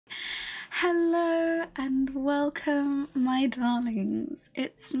Hello and welcome, my darlings.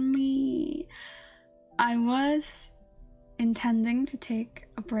 It's me. I was intending to take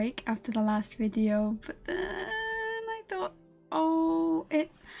a break after the last video, but then I thought,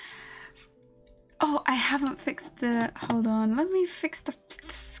 I haven't fixed the... Hold on, let me fix the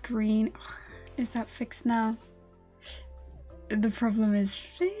screen. Is that fixed now? The problem is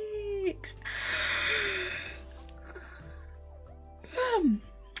fixed.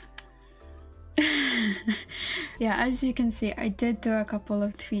 Yeah, as you can see, I did do a couple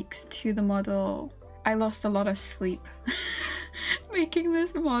of tweaks to the model. I lost a lot of sleep making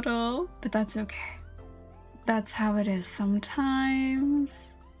this model, but that's okay. That's how it is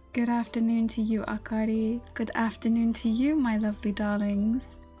sometimes. Good afternoon to you, Akari. Good afternoon to you, my lovely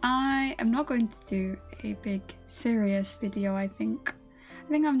darlings. I am not going to do a big serious video, I think. I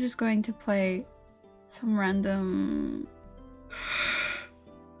think I'm just going to play some random...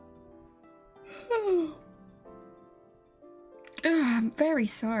 I'm very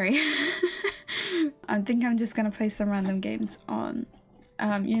sorry. I think I'm just gonna play some random games on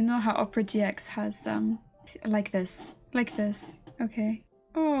you know how Opera GX has like this, okay.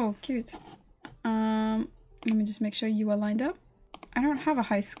 Oh, cute. Let me just make sure you are lined up. I don't have a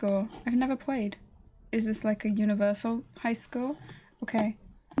high score. I've never played. Is this like a universal high score? Okay.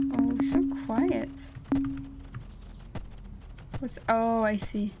 Oh, so quiet. What's... Oh, I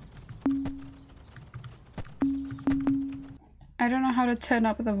see. I don't know how to turn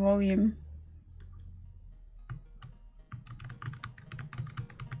up the volume.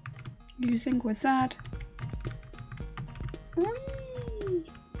 Using wizard. Whee!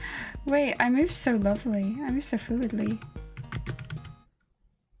 Wait, I move so lovely. I move so fluidly.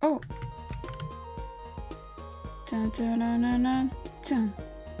 Oh. Dun, dun, dun, dun, dun, dun.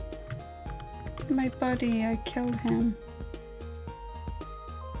 My buddy, I killed him.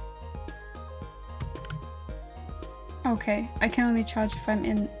 Okay, I can only charge if I'm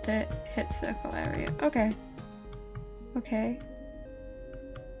in the hit circle area. Okay. Okay.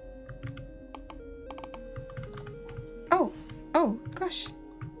 Oh, gosh.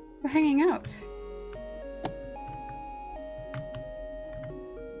 We're hanging out.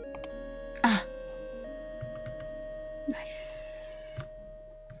 Ah. Nice.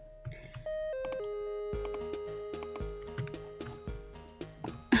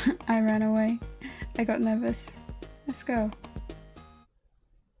 I ran away. I got nervous. Let's go.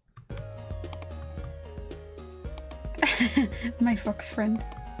 My fox friend.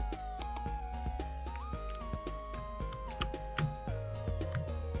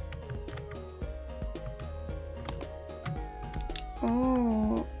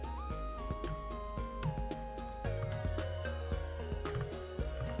 Oh.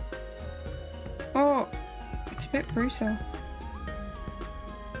 Oh, it's a bit brutal.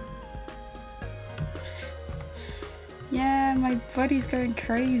 Yeah, my buddy's going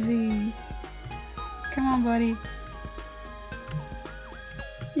crazy. Come on, buddy.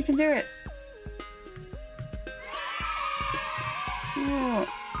 You can do it. Oh.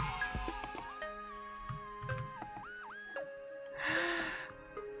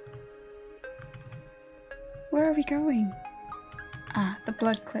 Where are we going? Ah, the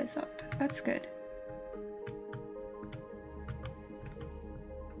blood clears up. That's good.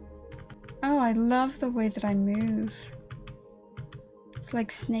 Oh, I love the way that I move. It's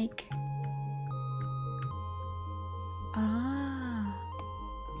like Snake. Ah.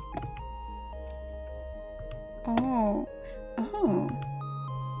 Oh. Oh.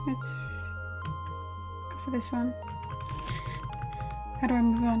 Let's go for this one. How do I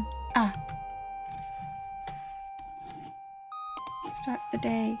move on? Ah. Start the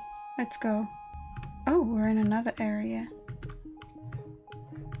day. Let's go. Oh, we're in another area.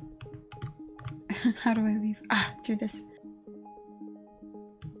 How do I leave? Ah, through this.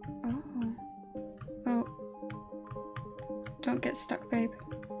 Oh. Oh. Don't get stuck, babe.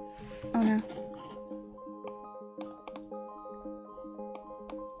 Oh no.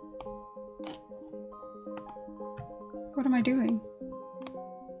 What am I doing?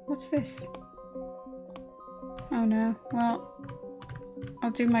 What's this? Oh no. Well, I'll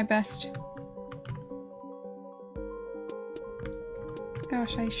do my best.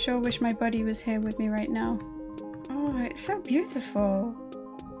 Gosh, I sure wish my buddy was here with me right now. Oh, it's so beautiful.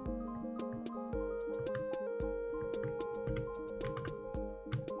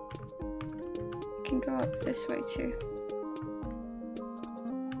 I can go up this way too.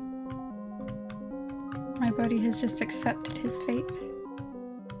 My buddy has just accepted his fate.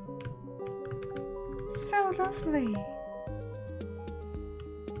 So lovely.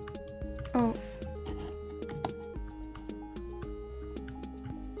 Oh.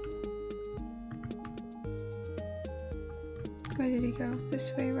 Where did he go?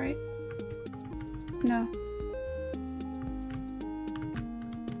 This way, right? No.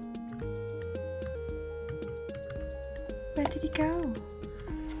 Where did he go?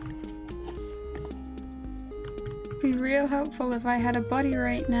 Be real helpful if I had a body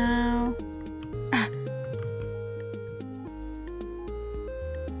right now. Ah.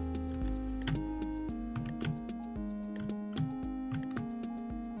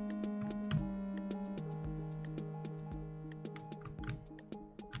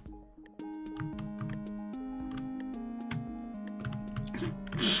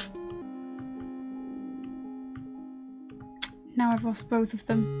 Now I've lost both of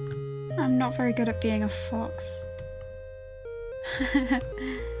them. I'm not very good at being a fox.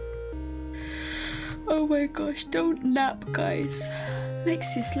 Oh my gosh, don't nap, guys.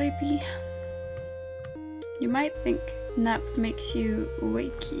 Makes you sleepy. You might think nap makes you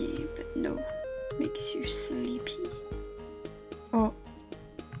wakey, but no, makes you sleepy. Oh.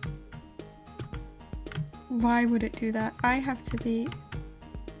 Why would it do that? I have to be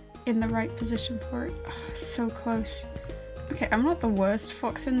in the right position for it. Oh, so close. Okay, I'm not the worst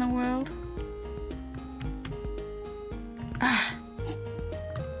fox in the world. Ah.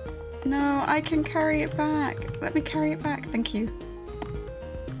 No, I can carry it back. Let me carry it back, thank you.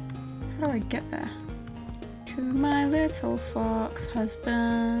 How do I get there? To my little fox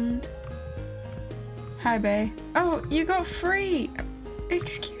husband. Hi, bae. Oh, you got free!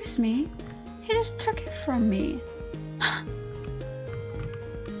 Excuse me? He just took it from me.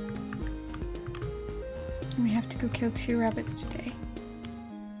 We have to go kill 2 rabbits today.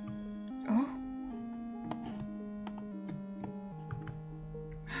 Oh.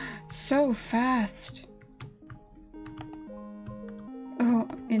 So fast. Oh,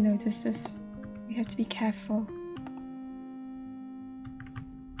 I noticed this. We have to be careful.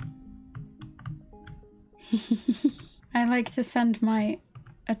 I like to send my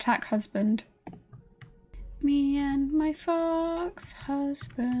attack husband. Me and my fox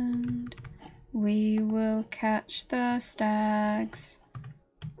husband. We will catch the stags.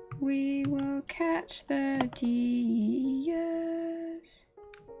 We will catch the deers.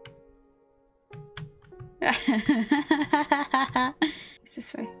 It's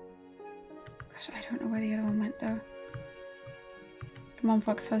this way. Gosh, I don't know where the other one went though. Come on,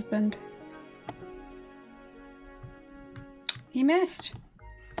 fox husband. He missed.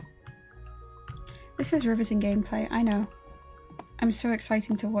 This is riveting gameplay, I know. I'm so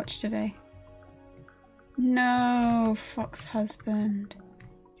exciting to watch today. No, fox husband.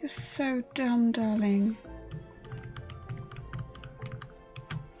 You're so dumb, darling.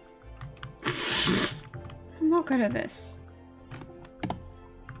 I'm not good at this.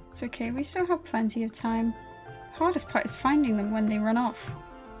 It's okay, we still have plenty of time. The hardest part is finding them when they run off.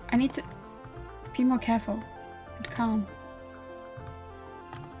 I need to be more careful and calm.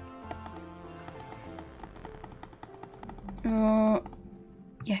 Oh,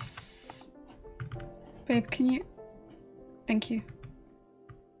 yes. Babe, can you... Thank you.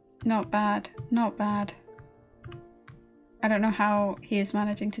 Not bad, not bad. I don't know how he is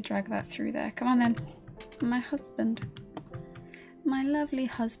managing to drag that through there. Come on then. My husband. My lovely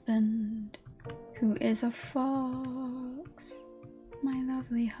husband, who is a fox. My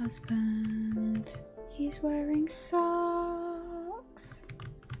lovely husband. He's wearing socks.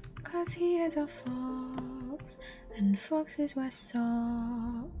 'Cause he is a fox. And foxes wear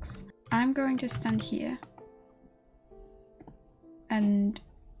socks. I'm going to stand here and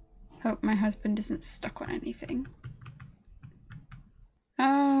hope my husband isn't stuck on anything.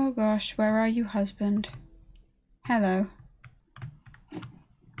 Oh gosh, where are you, husband? Hello.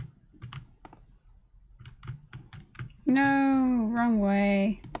 No, wrong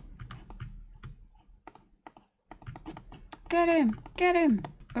way. Get him, get him.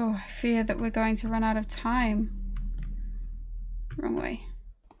 Oh, I fear that we're going to run out of time. Wrong way.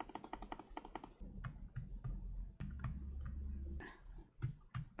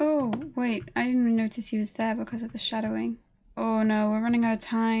 Oh, wait, I didn't even notice he was there because of the shadowing. Oh no, we're running out of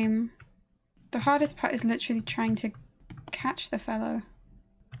time. The hardest part is literally trying to catch the fellow.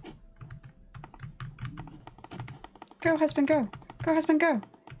 Go, husband, go. Go, husband, go.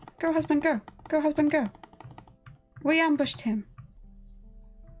 Go, husband, go. Go, husband, go. We ambushed him.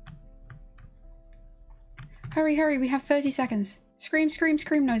 Hurry, hurry, we have 30 seconds. Scream, scream,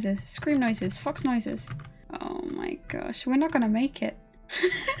 scream noises. Scream noises. Fox noises. Oh my gosh, we're not gonna make it.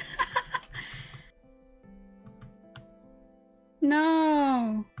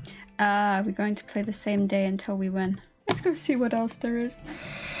 No! We're going to play the same day until we win. Let's go see what else there is.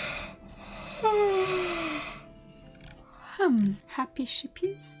 Happy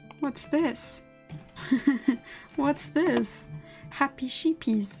sheepies? What's this? What's this? Happy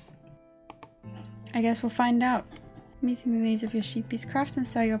sheepies. I guess we'll find out. Meeting the needs of your sheepies. Craft and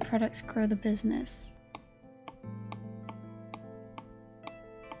sell your products, grow the business.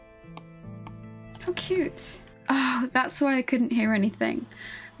 How cute. Oh, that's why I couldn't hear anything.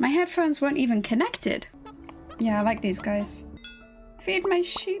 My headphones weren't even connected. Yeah, I like these guys. Feed my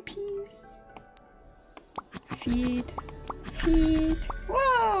sheepies. Feed. Feed.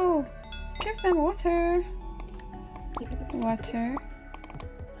 Whoa! Give them water. Water.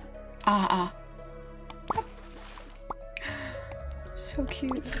 Ah. So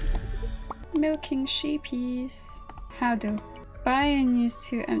cute. Milking sheepies. How do? Buy and use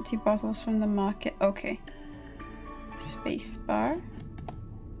 2 empty bottles from the market. Okay. Space bar.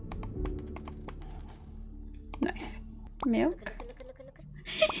 Nice. Milk.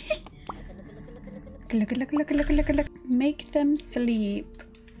 Look. Make them sleep.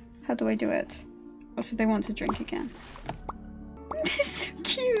 How do I do it? Also, they want to drink again. This is so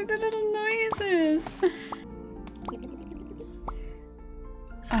cute, the little noises.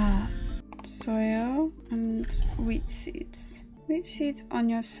 Soil and wheat seeds. Wheat seeds on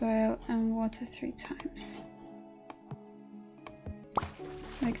your soil and water 3 times.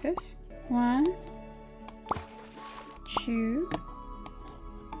 Like this. 1, 2,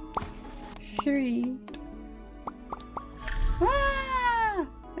 3. Ah!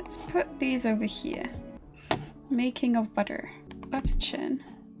 Let's put these over here. Making of butter. Butter chin.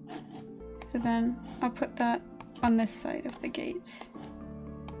 So then I'll put that on this side of the gates.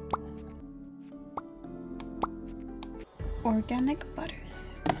 Organic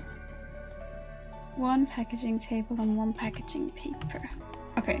butters. 1 packaging table and 1 packaging paper.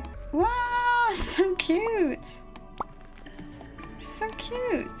 Okay. Wow, so cute! So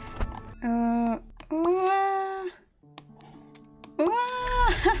cute!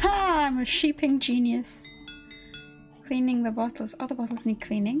 I'm a sheeping genius. Cleaning the bottles. Oh, the bottles need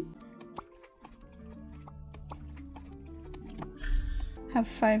cleaning. Have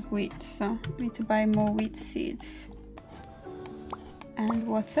 5 wheat, so I need to buy more wheat seeds. And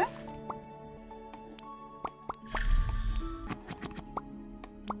water.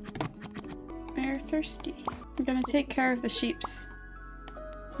 They're thirsty. I'm gonna take care of the sheeps.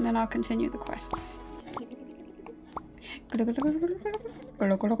 And then I'll continue the quests.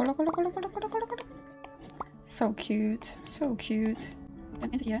 So cute. So cute.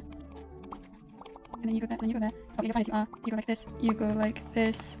 Then into here. And then you go there, then you go there. Oh, you find it, you are. You go like this. You go like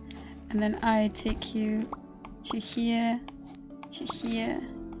this. And then I take you to here. To here.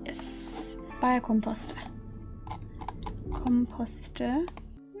 Yes. Buy a composter. Composter.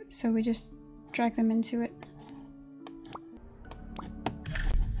 So we just drag them into it.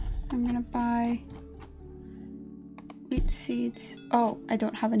 I'm gonna buy wheat seeds. Oh, I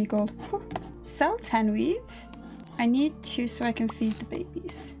don't have any gold. Whew. Sell 10 wheat. I need 2 so I can feed the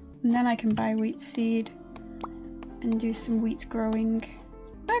babies. And then I can buy wheat seed and do some wheat growing.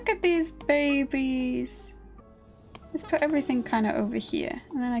 Look at these babies. Let's put everything kind of over here,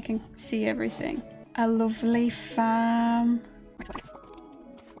 and then I can see everything. A lovely farm.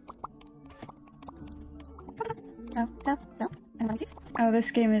 Oh,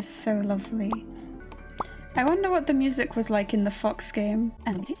 this game is so lovely. I wonder what the music was like in the Fox game.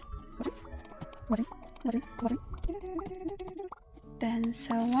 Then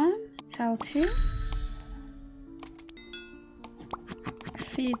sell 1, sell 2.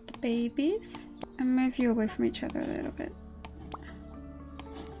 Feed the babies. And move you away from each other a little bit.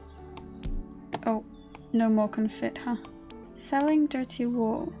 Oh, no more can fit, huh? Selling dirty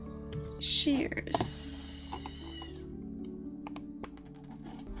wool. Shears.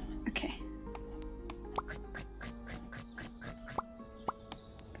 Okay.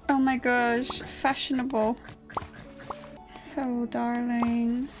 Oh my gosh, fashionable. So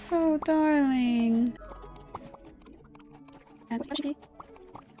darling, so darling. And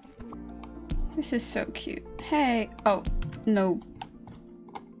this is so cute. Hey, oh, no.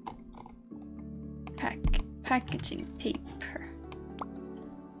 Packaging paper.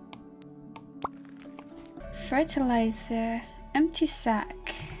 Fertilizer. Empty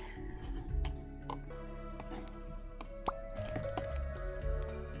sack.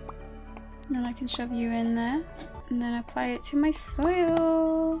 And then I can shove you in there. And then apply it to my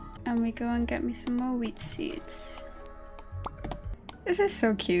soil. And we go and get me some more wheat seeds. This is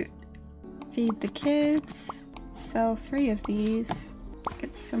so cute. Feed the kids. Sell 3 of these.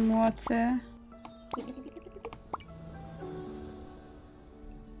 Get some water.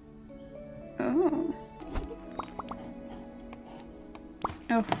 Oh.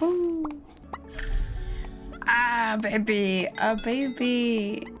 Oh. Ah, baby. A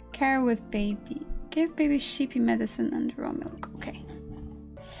baby. Care with baby. Give baby sheepy medicine and raw milk. Okay.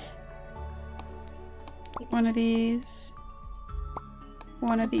 One of these.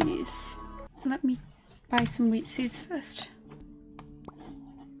 One of these. Let me buy some wheat seeds first.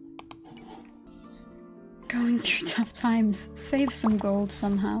 Going through tough times. Save some gold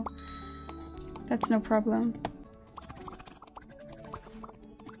somehow. That's no problem.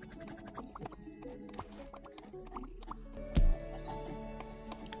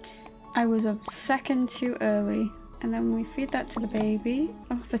 I was a second too early. And then we feed that to the baby.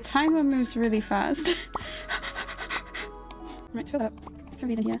 Oh, the timer moves really fast. Right, fill that up. Throw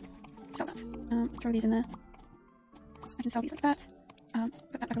these in here. Sell that. Throw these in there. I can sell these like that.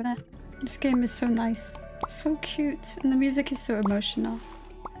 Put that back over there. This game is so nice. So cute. And the music is so emotional.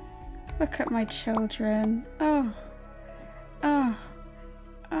 Look at my children. Oh. Oh.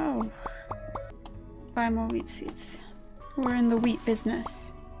 Oh. Buy more wheat seeds. We're in the wheat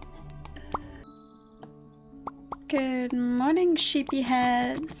business. Good morning, sheepy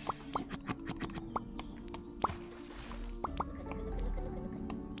heads.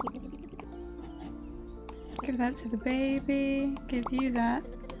 Give that to the baby. Give you that.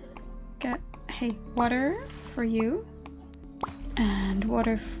 Get, hey, water for you. And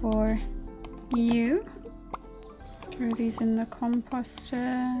water for you. Throw these in the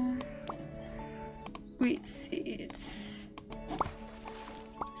composter. Wheat seeds.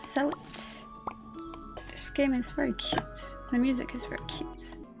 Sell it. This game is very cute. The music is very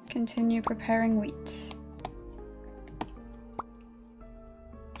cute. Continue preparing wheat.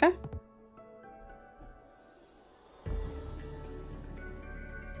 Oh.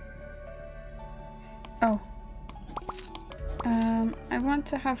 Oh. I want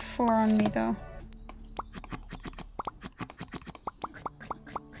to have 4 on me though.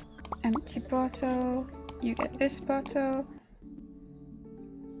 Empty bottle. You get this bottle.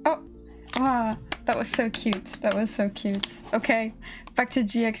 Oh! Wow, that was so cute. That was so cute. Okay, back to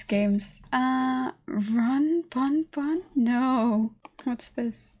GX games. Run, bun, bun? No. What's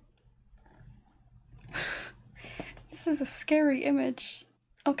this? This is a scary image.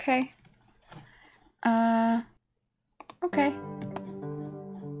 Okay. Okay.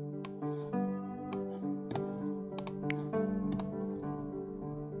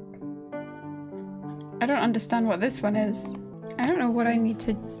 I don't understand what this one is. I don't know what I need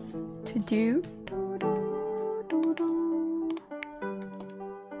to do.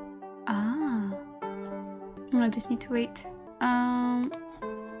 Ah. I just need to wait.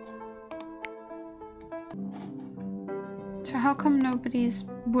 So how come nobody's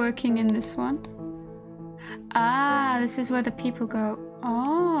working in this one? Ah, this is where the people go.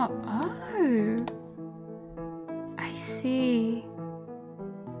 Oh, oh. I see.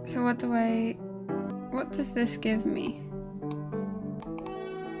 So what does this give me?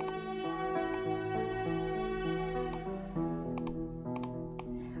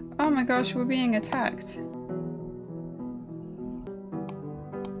 Oh my gosh, we're being attacked.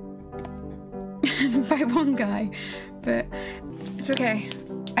 By one guy, but it's okay.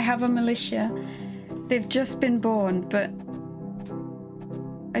 I have a militia. They've just been born, but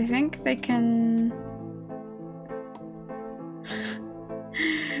I think they can...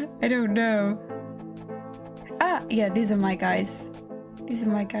 I don't know. Ah, yeah, these are my guys. These are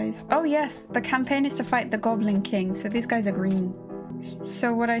my guys. Oh yes, the campaign is to fight the Goblin King, so these guys are green.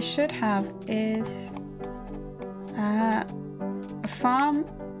 So what I should have is a farm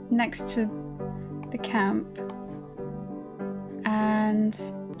next to the camp and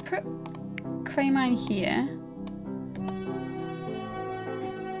put clay mine here.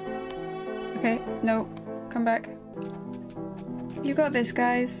 Okay, no, come back. You got this,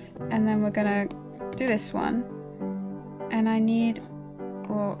 guys. And then we're gonna do this one. And I need,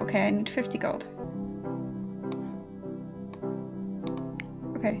 oh, okay, I need 50 gold.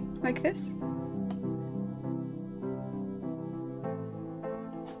 Okay, like this.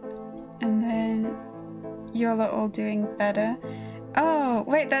 And then y'all are all doing better. Oh,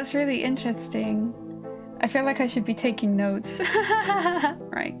 wait, that's really interesting. I feel like I should be taking notes.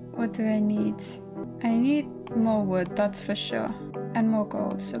 Right, what do I need? I need more wood, that's for sure. And more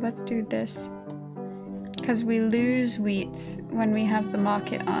gold, so let's do this. Because we lose wheat when we have the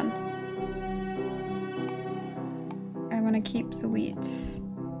market on. I want to keep the wheat.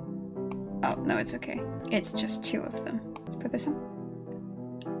 Oh, no, it's okay. It's just 2 of them. Let's put this on.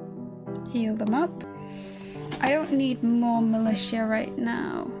 Heal them up. I don't need more militia right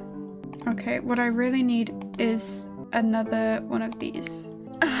now. Okay, what I really need is another one of these.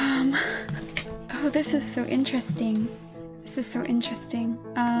 Oh, this is so interesting. This is so interesting.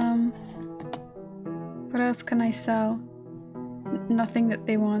 What else can I sell? nothing that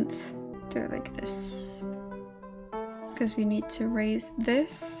they want. Do it like this. Because we need to raise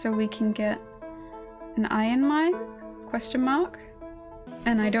this so we can get an iron mine? Question mark?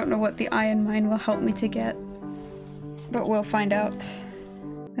 And I don't know what the iron mine will help me to get. But we'll find out.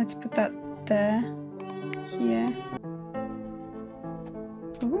 Let's put that there. Here.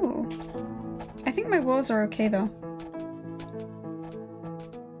 Ooh. I think my walls are okay though.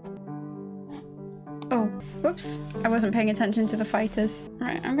 Oh, whoops. I wasn't paying attention to the fighters.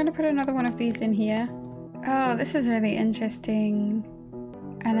 Right, I'm gonna put another one of these in here. Oh, this is really interesting.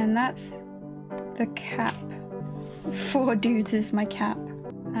 And then that's the cap. 4 dudes is my cap.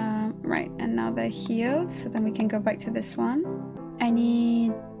 Right, and now they're healed, so then we can go back to this one. I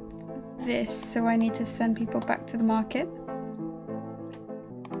need this, so I need to send people back to the market.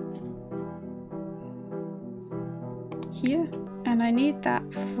 Here. And I need that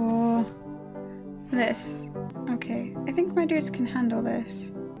for this. Okay, I think my dudes can handle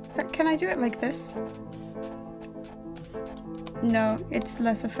this. But can I do it like this? No, it's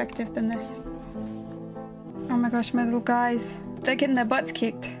less effective than this. Oh my gosh, my little guys. They're getting their butts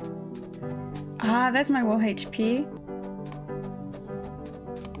kicked. Ah, there's my wall HP.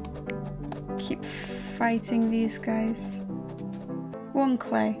 Keep fighting these guys. 1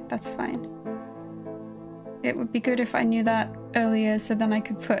 clay, that's fine. It would be good if I knew that earlier so then I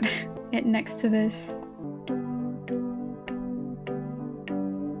could put it next to this.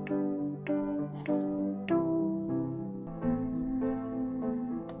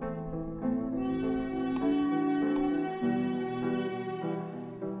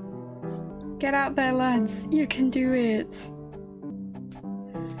 Get out there, lads. You can do it.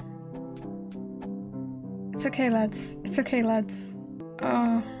 It's okay, lads. It's okay, lads.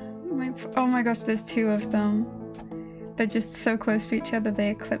 Oh my gosh, there's 2 of them. They're just so close to each other, they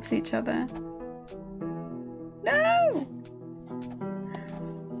eclipse each other. No!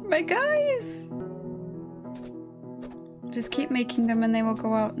 My guys! Just keep making them and they will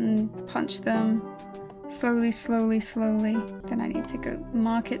go out and punch them. Slowly, slowly, slowly. Then I need to go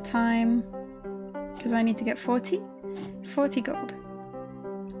market time. Because I need to get 40 gold.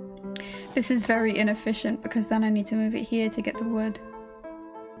 This is very inefficient because then I need to move it here to get the wood.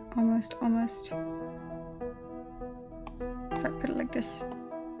 Almost. If I put it like this.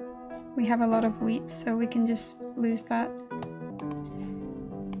 We have a lot of wheat, so we can just lose that.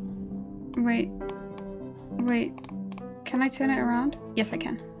 Wait. Can I turn it around? Yes, I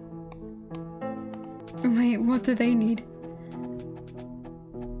can. Wait, what do they need?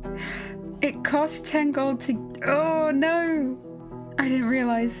 It costs 10 gold to... Oh no! I didn't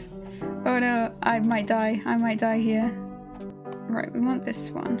realize. Oh no, I might die. I might die here. Right, we want this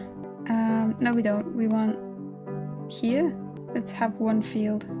one. No we don't. We want... Here? Let's have 1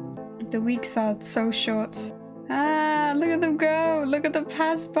 field. The weeks are so short. Ah, look at them go! Look at them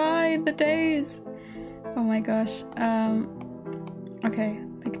pass by the days! Oh my gosh. Okay,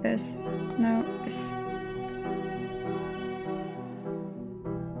 like this. No, this.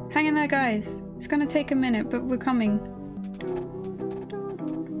 Hang in there, guys. It's gonna take a minute, but we're coming.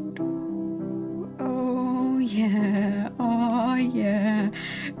 Oh yeah. Oh yeah.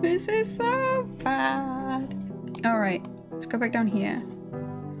 This is so bad. Alright, let's go back down here.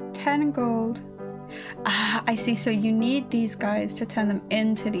 10 gold. Ah, I see. So you need these guys to turn them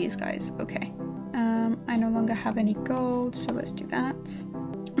into these guys. Okay. I no longer have any gold, so let's do that.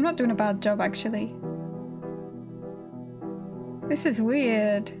 I'm not doing a bad job, actually. This is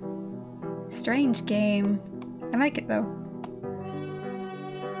weird. Strange game. I like it though.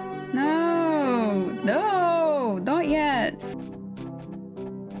 No, not yet.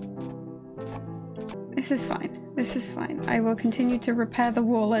 This is fine. This is fine. I will continue to repair the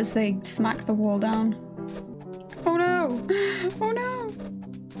wall as they smack the wall down. Oh no! Oh no!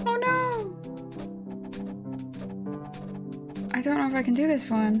 Oh no! I don't know if I can do this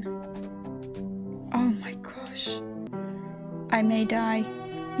one. Oh my gosh. I may die.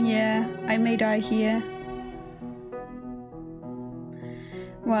 Yeah, I may die here.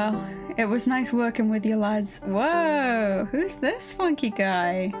 Well, it was nice working with you lads. Whoa! Who's this funky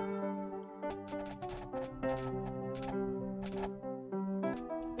guy?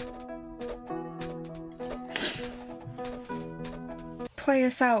 Play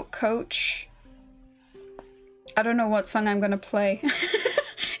us out, coach. I don't know what song I'm gonna play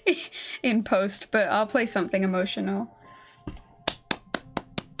in post, but I'll play something emotional.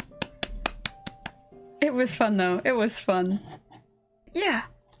 It was fun though, it was fun. Yeah.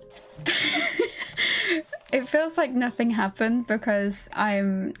 It feels like nothing happened because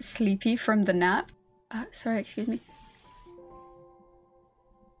I'm sleepy from the nap. Sorry, excuse me.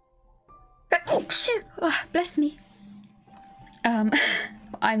 Oh, shoot! Oh, bless me.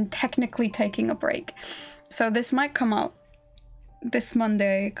 I'm technically taking a break. So this might come out this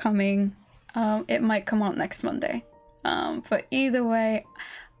Monday coming. It might come out next Monday. But either way,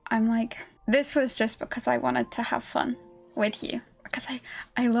 I'm like, this was just because I wanted to have fun with you. Because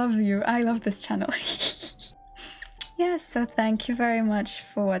I love you. I love this channel. Yes, so thank you very much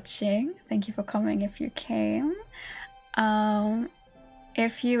for watching. Thank you for coming if you came.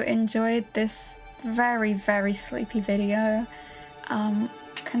 If you enjoyed this very, very sleepy video,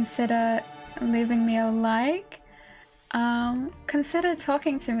 consider leaving me a like. Consider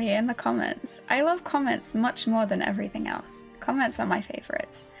talking to me in the comments. I love comments much more than everything else. Comments are my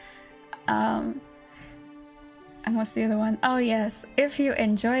favorites. And what's the other one? Oh yes, if you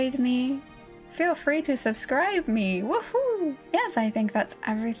enjoyed me, feel free to subscribe me. Woohoo! Yes, I think that's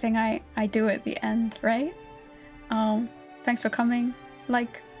everything I do at the end, right? Thanks for coming.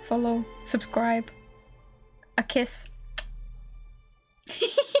 Like, follow, subscribe. A kiss. Why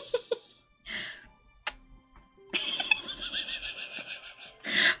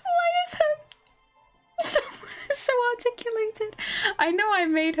is her so articulated? I know I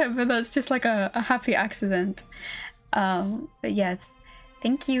made her, but that's just like a happy accident. But yes,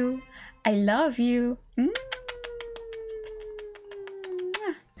 thank you. I love you.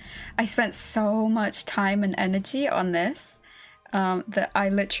 I spent so much time and energy on this that I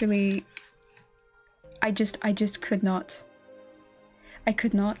literally, I just could not. I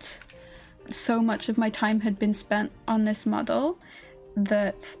could not. So much of my time had been spent on this model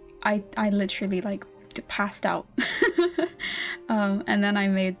that I literally like passed out. And then I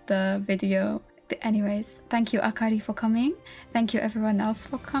made the video. Anyways, thank you Akari for coming. Thank you everyone else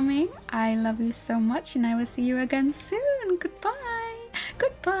for coming. I love you so much and I will see you again soon. Goodbye.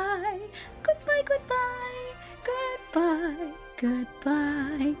 Goodbye. Goodbye. Goodbye. Goodbye.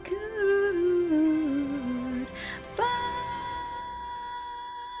 Goodbye. Goodbye.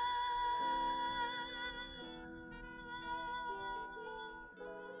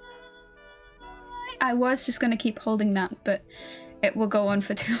 I was just gonna keep holding that, but it will go on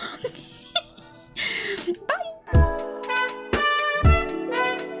for too long.